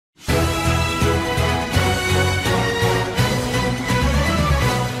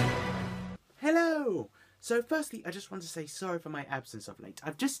So firstly, I just want to say sorry for my absence of late.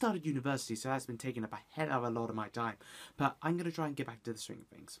 I've just started university, so that's been taking up a hell of a lot of my time. But I'm going to try and get back to the swing of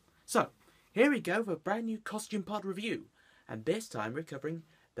things. So, here we go for a brand new costume pod review. And this time we're covering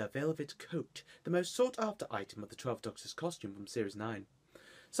the Velvet Coat, the most sought after item of the 12 Doctors costume from Series 9.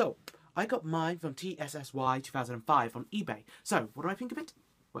 So, I got mine from TSSY2005 on eBay. So, what do I think of it?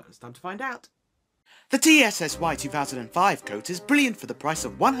 Well, it's time to find out. The TSSY2005 coat is brilliant for the price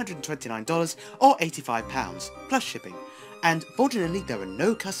of $129 or £85, plus shipping, and fortunately there are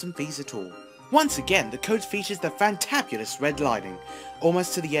no custom fees at all. Once again, the coat features the fantabulous red lining,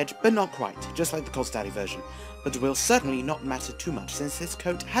 almost to the edge but not quite, just like the Cosplay version, but it will certainly not matter too much since this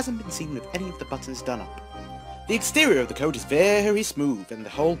coat hasn't been seen with any of the buttons done up. The exterior of the coat is very smooth, and the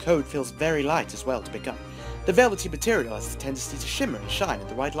whole coat feels very light as well to pick up. The velvety material has the tendency to shimmer and shine in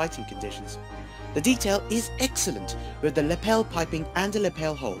the right lighting conditions. The detail is excellent, with the lapel piping and a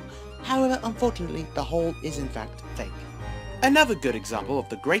lapel hole. However, unfortunately, the hole is in fact fake. Another good example of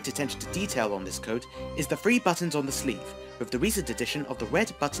the great attention to detail on this coat is the 3 buttons on the sleeve, with the recent addition of the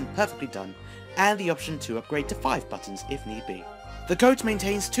red button perfectly done, and the option to upgrade to 5 buttons if need be. The coat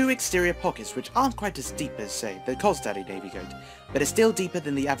maintains 2 exterior pockets which aren't quite as deep as, say, the Cosplay navy coat, but is still deeper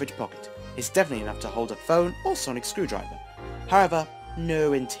than the average pocket. It's definitely enough to hold a phone or sonic screwdriver. However,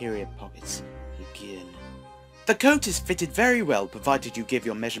 no interior pockets. Again. The coat is fitted very well provided you give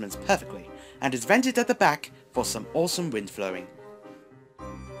your measurements perfectly, and is vented at the back for some awesome wind flowing.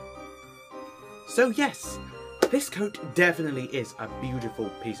 So yes, this coat definitely is a beautiful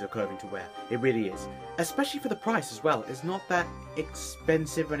piece of clothing to wear. It really is. Especially for the price as well. It's not that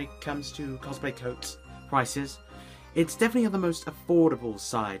expensive when it comes to cosplay coats prices. It's definitely on the most affordable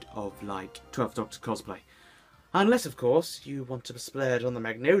side of like 12 Doctors cosplay. Unless, of course, you want to splurge on the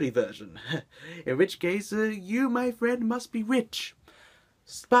Magnolia version. In which case, you, my friend, must be rich.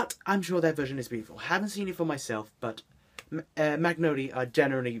 But I'm sure that version is beautiful. Haven't seen it for myself, but Magnolia are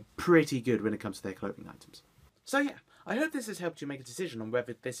generally pretty good when it comes to their clothing items. So yeah, I hope this has helped you make a decision on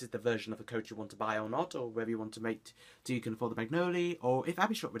whether this is the version of the coat you want to buy or not, or whether you want to make so you can afford the Magnolia, or if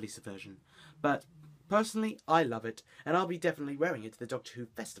Abbey Shop released a version. But personally, I love it, and I'll be definitely wearing it to the Doctor Who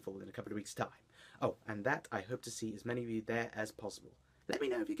Festival in a couple of weeks' time. Oh, and that I hope to see as many of you there as possible. Let me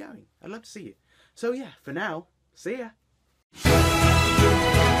know if you're going. I'd love to see you. So yeah, for now, see ya!